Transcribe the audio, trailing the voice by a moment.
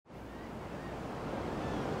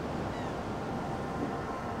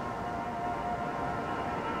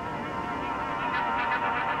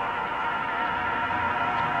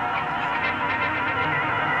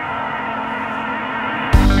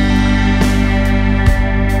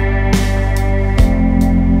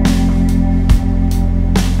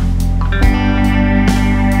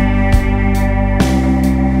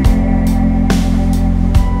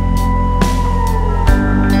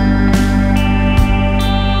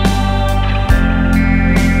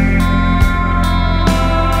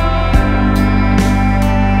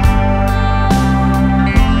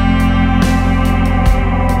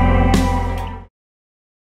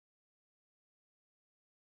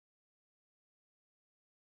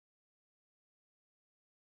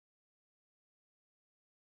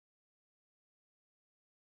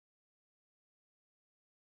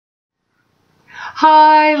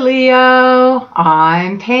Hi Leo,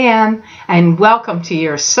 I'm Pam and welcome to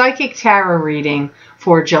your Psychic Tarot reading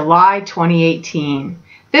for July 2018.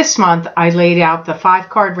 This month I laid out the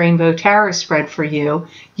 5-card Rainbow Tarot spread for you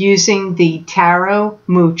using the Tarot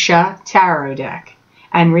Mucha Tarot deck.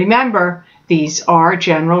 And remember, these are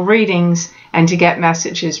general readings, and to get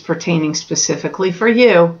messages pertaining specifically for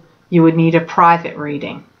you, you would need a private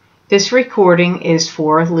reading. This recording is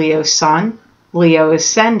for Leo Sun, Leo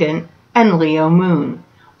Ascendant, and Leo Moon.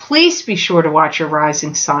 Please be sure to watch your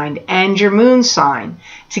rising sign and your moon sign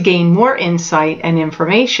to gain more insight and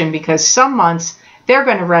information, because some months they're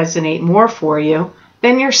going to resonate more for you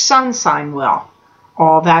than your sun sign will.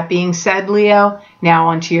 All that being said, Leo, now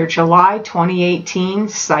onto your July 2018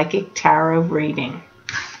 Psychic Tarot reading.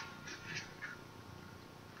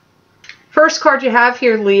 First card you have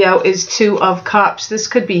here, Leo, is Two of Cups. This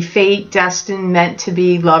could be fate, destined, meant to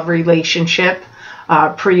be, love relationship.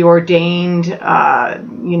 Preordained,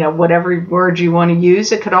 whatever word you want to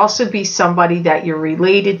use. It could also be somebody that you're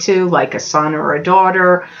related to, like a son or a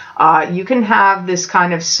daughter. You can have this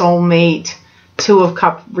kind of soulmate, Two of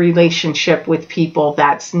Cup relationship with people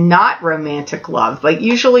that's not romantic love. But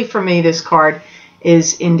usually for me, this card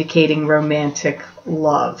is indicating romantic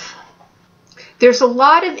love. There's a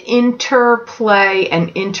lot of interplay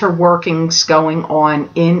and interworkings going on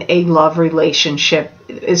in a love relationship,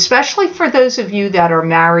 especially for those of you that are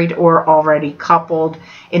married or already coupled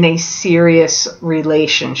in a serious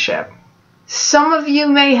relationship. Some of you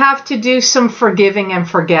may have to do some forgiving and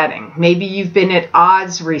forgetting. Maybe you've been at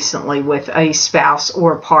odds recently with a spouse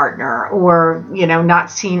or partner, or, not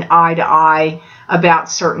seen eye to eye about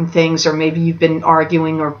certain things, or maybe you've been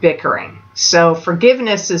arguing or bickering. So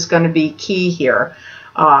forgiveness is going to be key here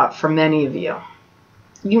for many of you.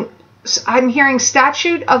 I'm hearing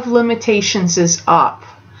statute of limitations is up.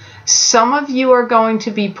 Some of you are going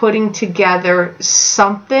to be putting together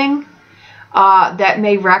something that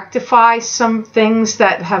may rectify some things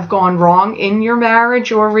that have gone wrong in your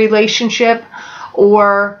marriage or relationship,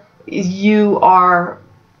 or you are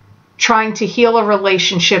trying to heal a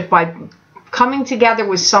relationship by coming together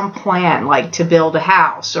with some plan, like to build a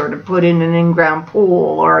house, or to put in an in-ground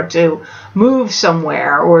pool, or to move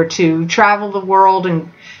somewhere, or to travel the world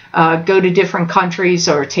and go to different countries,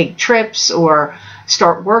 or take trips, or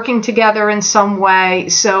start working together in some way.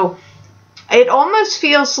 So it almost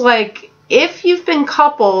feels like if you've been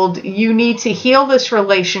coupled, you need to heal this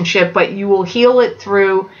relationship, but you will heal it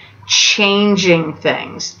through changing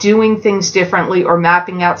things, doing things differently, or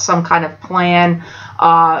mapping out some kind of plan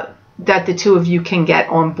that the two of you can get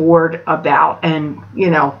on board about and,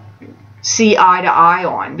 see eye to eye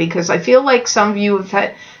on. Because I feel like some of you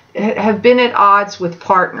have been at odds with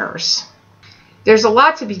partners. There's a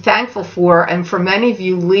lot to be thankful for, and for many of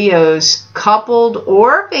you Leos, coupled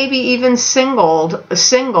or maybe even single,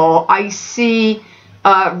 I see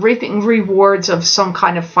reaping rewards of some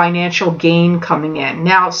kind of financial gain coming in.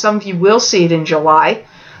 Now, some of you will see it in July.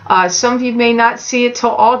 Some of you may not see it till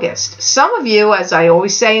August. Some of you, as I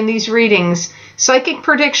always say in these readings, psychic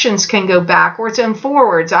predictions can go backwards and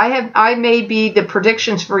forwards. I may be the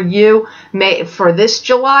predictions for you for this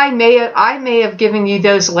July. I may have given you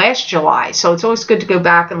those last July. So it's always good to go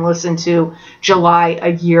back and listen to July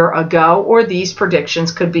a year ago, or these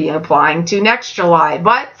predictions could be applying to next July.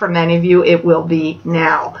 But for many of you, it will be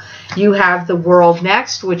now. You have the World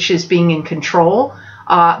next, which is being in control.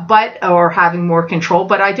 Or having more control,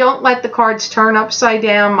 but I don't let the cards turn upside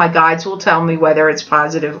down. My guides will tell me whether it's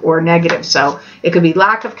positive or negative. So it could be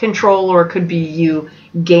lack of control, or it could be you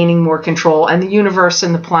gaining more control, and the universe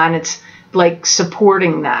and the planets like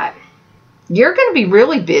supporting that. You're going to be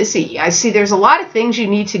really busy. I see there's a lot of things you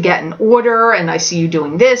need to get in order, and I see you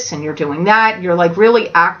doing this and you're doing that. You're like really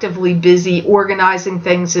actively busy organizing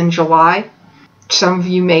things in July. Some of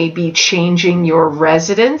you may be changing your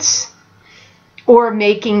residence, or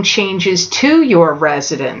making changes to your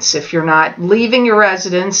residence. If you're not leaving your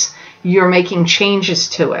residence, you're making changes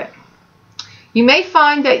to it. You may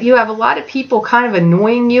find that you have a lot of people kind of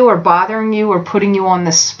annoying you or bothering you or putting you on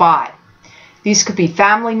the spot. These could be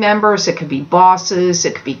family members, it could be bosses,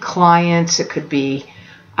 it could be clients, it could be,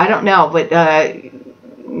 I don't know, but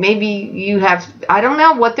maybe you have, I don't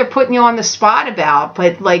know what they're putting you on the spot about,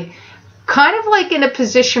 but kind of like in a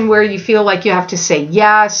position where you feel like you have to say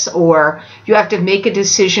yes, or you have to make a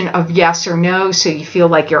decision of yes or no, so you feel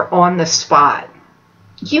like you're on the spot.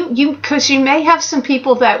 Because you may have some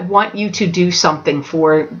people that want you to do something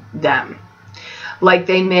for them. Like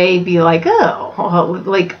they may be like,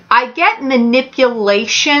 like I get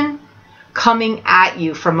manipulation coming at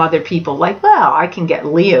you from other people. Like, well, I can get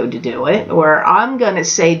Leo to do it, or I'm going to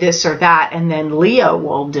say this or that, and then Leo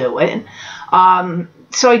will do it.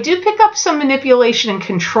 So I do pick up some manipulation and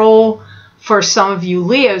control for some of you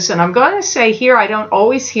Leos. And I'm going to say here, I don't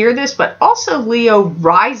always hear this, but also Leo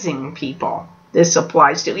rising people this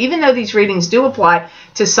applies to. Even though these readings do apply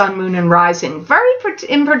to Sun, Moon, and Rising,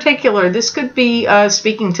 in particular, this could be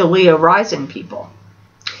speaking to Leo rising people.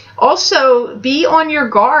 Also, be on your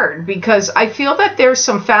guard, because I feel that there's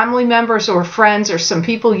some family members or friends or some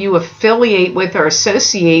people you affiliate with or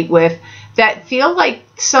associate with that feel like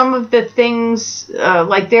some of the things,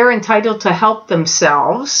 like they're entitled to help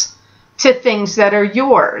themselves to things that are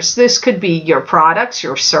yours. This could be your products,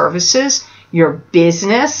 your services, your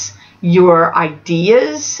business, your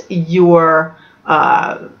ideas, your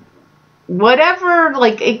whatever,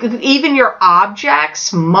 like even your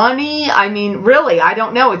objects, money. I mean, really, I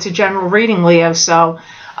don't know. It's a general reading, Leo, so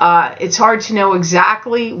it's hard to know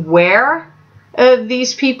exactly where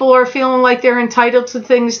these people are feeling like they're entitled to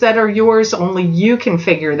things that are yours. Only you can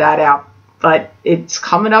figure that out. But it's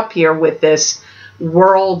coming up here with this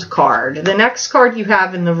World card. The next card you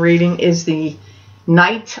have in the reading is the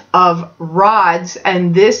Knight of Rods,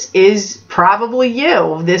 and this is probably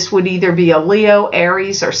you. This would either be a Leo,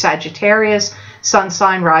 Aries, or Sagittarius, sun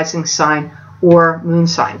sign, rising sign, or moon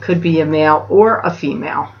sign. Could be a male or a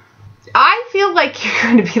female. I feel like you're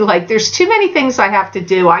going to be like, there's too many things I have to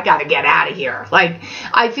do. I got to get out of here. Like,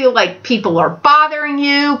 I feel like people are bothering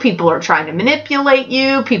you. People are trying to manipulate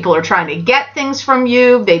you. People are trying to get things from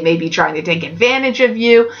you. They may be trying to take advantage of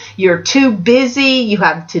you. You're too busy. You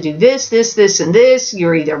have to do this, this, this, and this.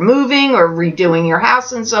 You're either moving or redoing your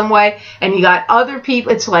house in some way. And you got other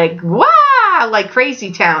people. It's like, wow, like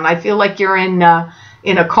crazy town. I feel like you're in a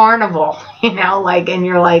carnival, you know, like, and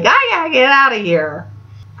you're like, I got to get out of here.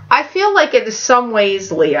 I feel like in some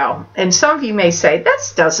ways, Leo, and some of you may say,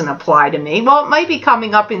 this doesn't apply to me. Well, it might be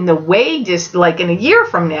coming up in the way, just like in a year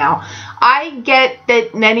from now. I get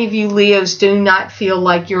that many of you Leos do not feel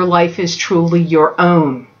like your life is truly your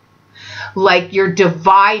own. Like you're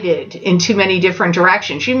divided in too many different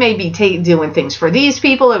directions. You may be doing things for these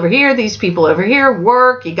people over here, these people over here,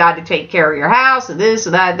 work, you got to take care of your house, and this,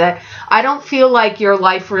 and that. I don't feel like your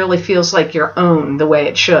life really feels like your own the way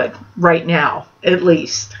it should right now, at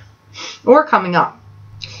least. Or coming up.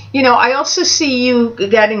 You know, I also see you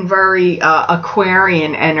getting very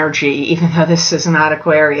Aquarian energy, even though this is not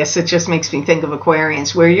Aquarius. It just makes me think of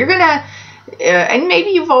Aquarians, where you're going to, and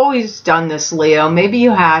maybe you've always done this, Leo, maybe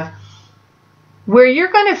you have, where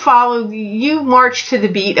you're going to follow, you march to the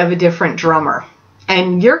beat of a different drummer.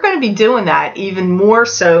 And you're going to be doing that even more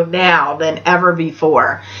so now than ever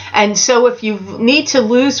before. And so if you need to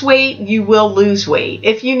lose weight, you will lose weight.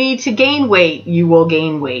 If you need to gain weight, you will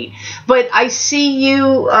gain weight. But I see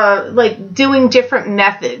you like doing different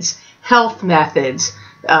methods, health methods,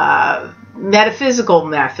 metaphysical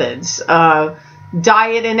methods,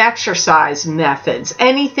 diet and exercise methods,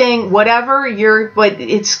 anything, whatever but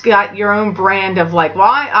it's got your own brand of like,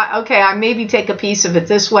 well, okay, I maybe take a piece of it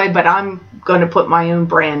this way, but I'm going to put my own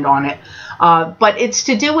brand on it. But it's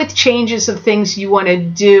to do with changes of things you want to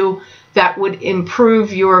do that would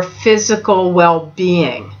improve your physical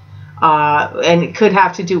well-being. And it could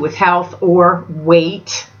have to do with health or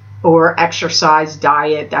weight or exercise,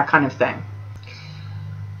 diet, that kind of thing.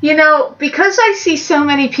 You know, because I see so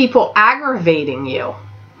many people aggravating you,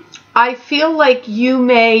 I feel like you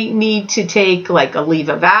may need to take like a leave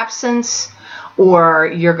of absence, or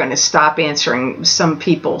you're going to stop answering some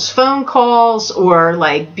people's phone calls, or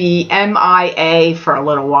like be MIA for a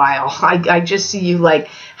little while. I just see you like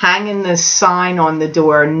hanging this sign on the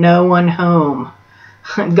door, no one home.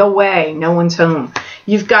 Go away, no one's home.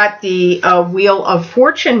 You've got the Wheel of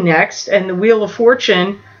Fortune next, and the Wheel of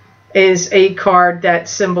Fortune is a card that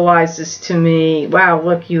symbolizes to me, wow,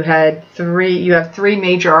 look, you have three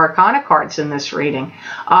major arcana cards in this reading.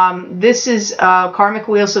 This is karmic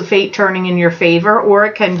wheels of fate turning in your favor, or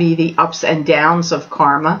it can be the ups and downs of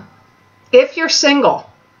karma. If you're single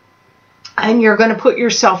and you're going to put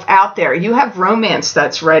yourself out there, you have romance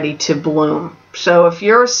that's ready to bloom. So if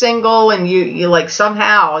you're single and you like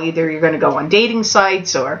somehow, either you're going to go on dating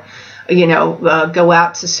sites, or you know, go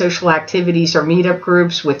out to social activities or meetup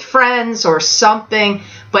groups with friends or something.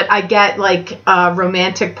 But I get like a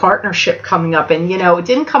romantic partnership coming up. And, you know, it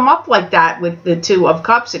didn't come up like that with the Two of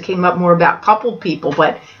Cups. It came up more about coupled people.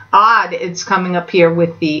 But odd, it's coming up here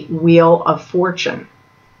with the Wheel of Fortune.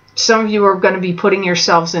 Some of you are going to be putting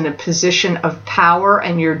yourselves in a position of power,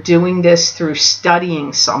 and you're doing this through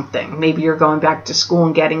studying something. Maybe you're going back to school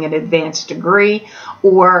and getting an advanced degree,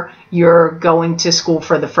 or you're going to school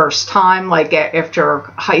for the first time, like after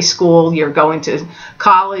high school, you're going to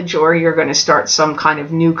college, or you're going to start some kind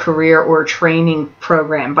of new career or training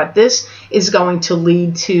program. But this is going to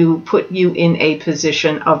lead to put you in a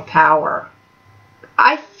position of power.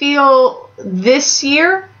 I feel this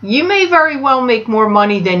year you may very well make more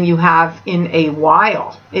money than you have in a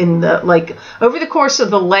while. Over the course of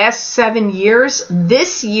the last 7 years,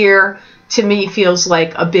 this year to me feels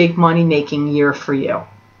like a big money making year for you.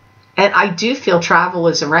 And I do feel travel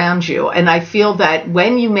is around you. And I feel that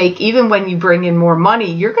even when you bring in more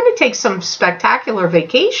money, you're going to take some spectacular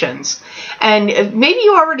vacations. And maybe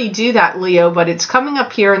you already do that, Leo, but it's coming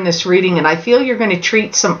up here in this reading. And I feel you're going to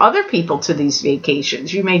treat some other people to these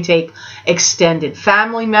vacations. You may take extended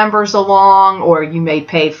family members along, or you may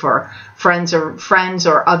pay for friends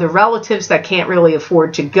or other relatives that can't really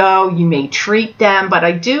afford to go. You may treat them, but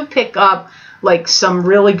I do pick up like some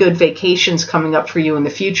really good vacations coming up for you in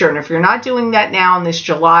the future. And if you're not doing that now in this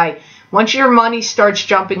July, once your money starts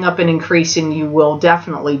jumping up and increasing, you will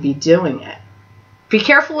definitely be doing it. Be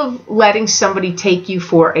careful of letting somebody take you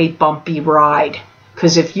for a bumpy ride,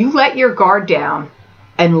 because if you let your guard down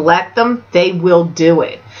and let them, they will do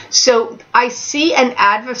it. So I see an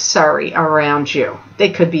adversary around you.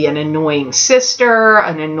 They could be an annoying sister,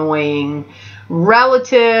 an annoying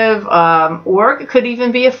relative, or it could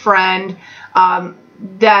even be a friend.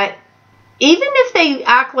 That even if they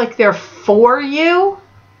act like they're for you,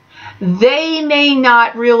 they may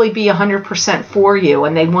not really be 100% for you,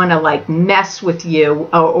 and they want to like mess with you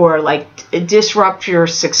or like disrupt your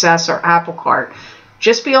success or apple cart.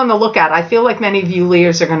 Just be on the lookout. I feel like many of you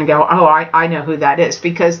Leos are going to go, oh, I know who that is,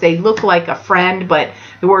 because they look like a friend, but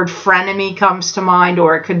the word frenemy comes to mind,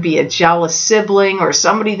 or it could be a jealous sibling or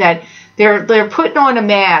somebody that they're putting on a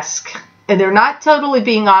mask. And they're not totally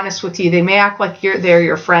being honest with you. They may act like they're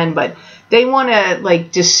your friend, but they want to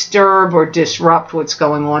like disturb or disrupt what's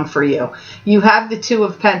going on for you. You have the Two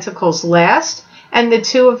of Pentacles last, and the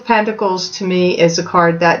Two of Pentacles to me is a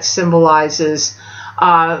card that symbolizes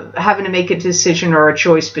having to make a decision or a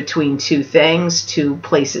choice between two things, two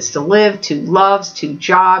places to live, two loves, two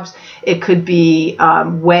jobs. It could be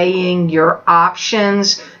weighing your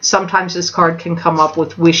options. Sometimes this card can come up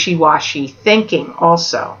with wishy-washy thinking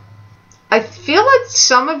also. I feel like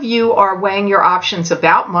some of you are weighing your options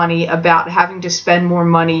about money, about having to spend more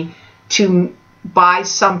money to buy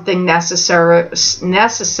something necessary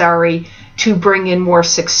to bring in more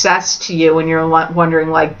success to you. And you're wondering,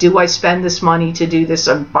 like, do I spend this money to do this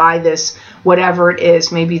or buy this, whatever it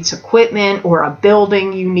is? Maybe it's equipment or a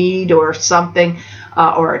building you need or something,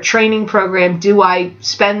 or a training program. Do I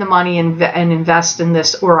spend the money and invest in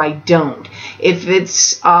this, or I don't? If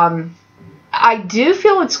it's... I do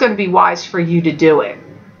feel it's going to be wise for you to do it,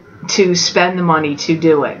 to spend the money to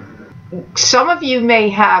do it. Some of you may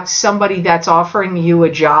have somebody that's offering you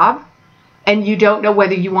a job and you don't know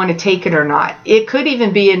whether you want to take it or not. It could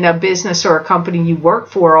even be in a business or a company you work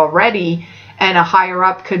for already, and a higher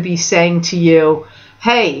up could be saying to you,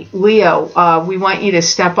 hey, Leo, we want you to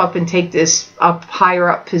step up and take this higher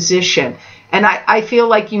up position. And I feel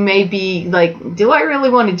like you may be like, do I really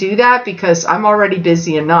want to do that? Because I'm already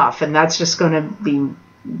busy enough, and that's just going to be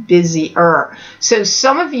busier. So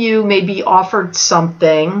some of you may be offered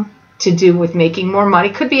something to do with making more money.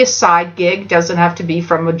 Could be a side gig. Doesn't have to be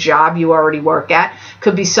from a job you already work at.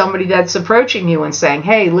 Could be somebody that's approaching you and saying,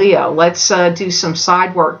 hey, Leo, let's do some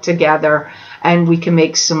side work together and we can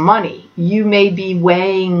make some money. You may be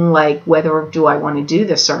weighing like, whether do I want to do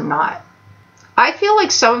this or not. I feel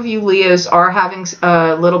like some of you Leos are having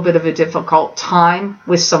a little bit of a difficult time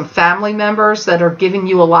with some family members that are giving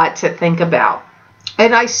you a lot to think about.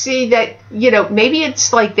 And I see that, maybe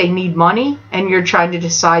it's like they need money and you're trying to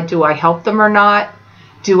decide, do I help them or not?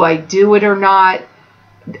 Do I do it or not?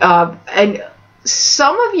 And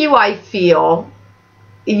some of you, I feel,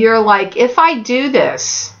 you're like, if I do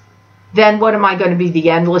this, then what am I going to be, the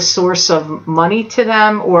endless source of money to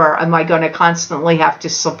them? Or am I going to constantly have to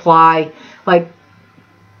supply? Like,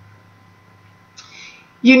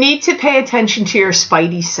 you need to pay attention to your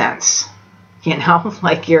spidey sense,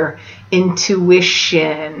 like your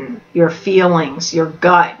intuition, your feelings, your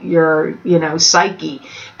gut, your, psyche.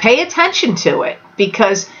 Pay attention to it,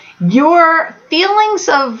 because your feelings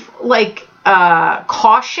of like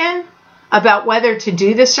caution about whether to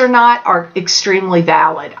do this or not are extremely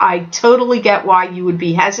valid. I totally get why you would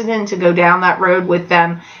be hesitant to go down that road with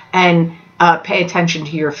them and pay attention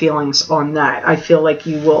to your feelings on that. I feel like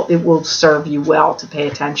it will serve you well to pay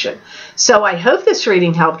attention. So I hope this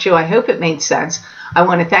reading helped you. I hope it made sense. I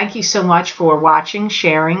want to thank you so much for watching,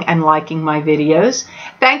 sharing, and liking my videos.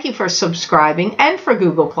 Thank you for subscribing and for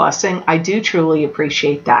Google Plusing. I do truly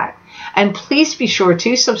appreciate that. And please be sure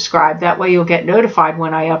to subscribe. That way you'll get notified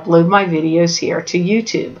when I upload my videos here to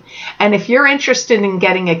YouTube. And if you're interested in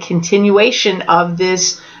getting a continuation of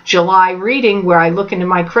this July reading where I look into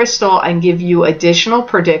my crystal and give you additional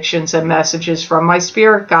predictions and messages from my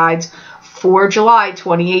spirit guides for July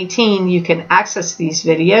 2018, you can access these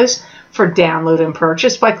videos for download and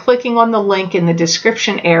purchase by clicking on the link in the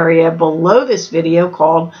description area below this video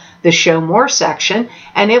called the Show More section,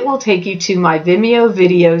 and it will take you to my Vimeo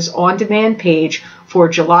videos on demand page for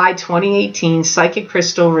July 2018 psychic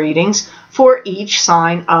crystal readings for each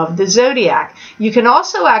sign of the zodiac. You can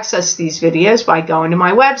also access these videos by going to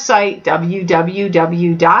my website,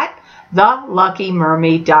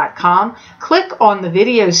 www.theluckymermaid.com. Click on the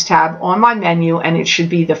videos tab on my menu and it should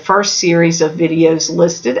be the first series of videos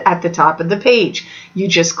listed at the top of the page. You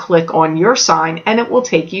just click on your sign and it will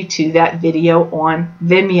take you to that video on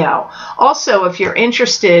Vimeo. Also, if you're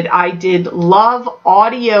interested, I did love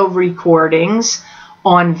audio recordings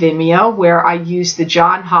on Vimeo where I used the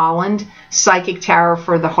John Holland Psychic Tarot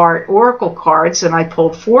for the Heart Oracle cards, and I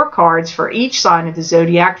pulled 4 cards for each sign of the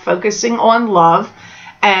zodiac focusing on love.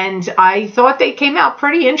 And I thought they came out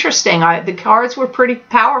pretty interesting. The cards were pretty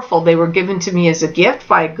powerful. They were given to me as a gift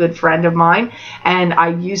by a good friend of mine, and I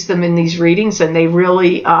used them in these readings, and they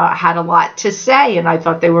really had a lot to say, and I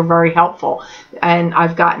thought they were very helpful. And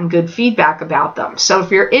I've gotten good feedback about them. So if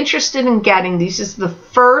you're interested in getting these, is the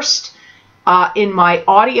first in my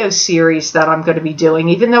audio series that I'm going to be doing.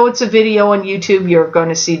 Even though it's a video on YouTube, you're going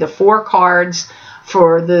to see the 4 cards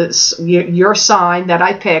for your sign that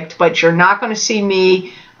I picked, but you're not going to see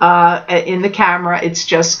me in the camera. It's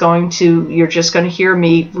just you're just going to hear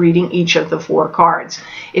me reading each of the 4 cards.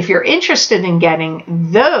 If you're interested in getting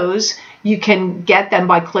those, you can get them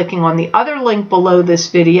by clicking on the other link below this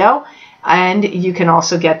video, and you can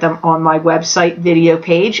also get them on my website video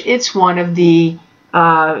page. It's one of the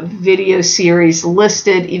video series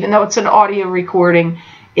listed. Even though it's an audio recording,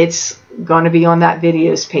 it's going to be on that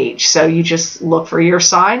videos page. So you just look for your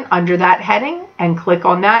sign under that heading and click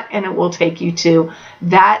on that, and it will take you to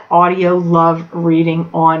that audio love reading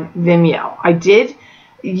on Vimeo. I did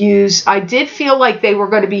feel like they were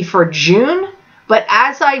going to be for June, but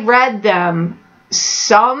as I read them,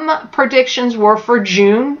 some predictions were for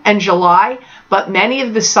June and July, but many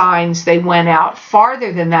of the signs, they went out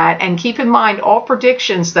farther than that. And keep in mind, all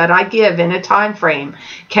predictions that I give in a time frame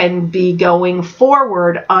can be going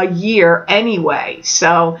forward a year anyway.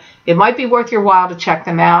 So it might be worth your while to check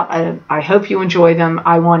them out. I hope you enjoy them.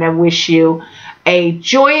 I want to wish you a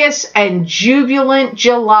joyous and jubilant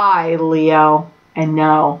July, Leo, and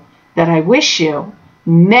know that I wish you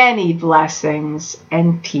many blessings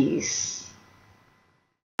and peace.